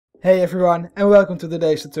Hey everyone, and welcome to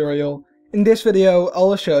today's tutorial. In this video I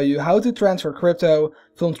will show you how to transfer crypto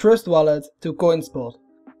from Trust Wallet to CoinSpot.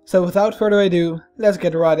 So without further ado, let's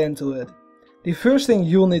get right into it. The first thing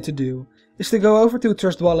you'll need to do is to go over to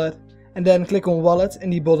Trust Wallet and then click on Wallet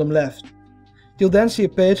in the bottom left. You'll then see a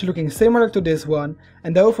page looking similar to this one,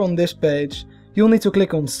 and over on this page you'll need to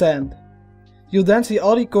click on Send. You'll then see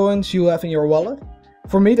all the coins you have in your wallet.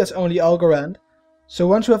 For me that's only Algorand. So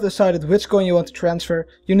once you have decided which coin you want to transfer,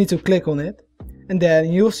 you need to click on it. And then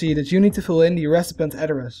you'll see that you need to fill in the recipient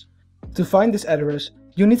address. To find this address,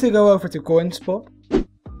 you need to go over to CoinSpot.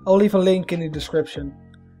 I'll leave a link in the description.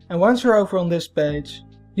 And once you're over on this page,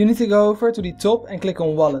 you need to go over to the top and click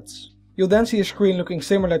on Wallets. You'll then see a screen looking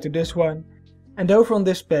similar to this one. And over on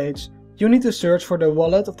this page, you need to search for the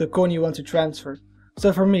wallet of the coin you want to transfer.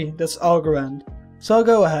 So for me, that's Algorand. So I'll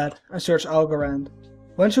go ahead and search Algorand.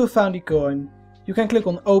 Once you've found the coin, you can click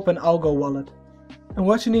on Open Algo Wallet. And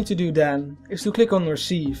what you need to do then is to click on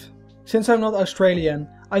Receive. Since I'm not Australian,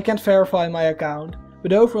 I can't verify my account,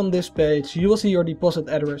 but over on this page you will see your deposit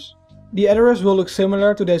address. The address will look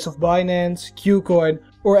similar to those of Binance, Qcoin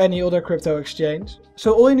or any other crypto exchange.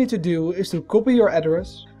 So all you need to do is to copy your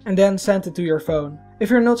address and then send it to your phone. If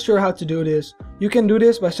you're not sure how to do this, you can do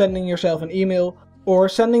this by sending yourself an email or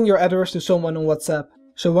sending your address to someone on WhatsApp.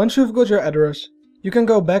 So once you've got your address, you can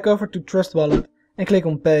go back over to Trust Wallet and click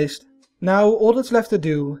on Paste. Now all that's left to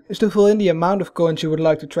do is to fill in the amount of coins you would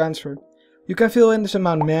like to transfer. You can fill in this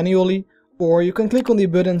amount manually, or you can click on the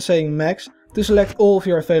button saying Max to select all of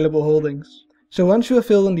your available holdings. So once you have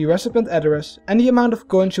filled in the recipient address and the amount of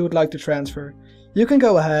coins you would like to transfer, you can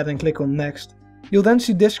go ahead and click on Next. You'll then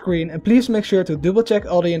see this screen, and please make sure to double check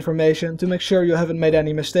all the information to make sure you haven't made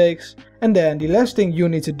any mistakes. And then the last thing you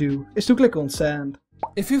need to do is to click on Send.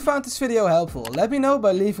 If you found this video helpful, let me know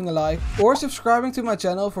by leaving a like or subscribing to my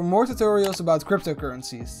channel for more tutorials about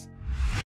cryptocurrencies.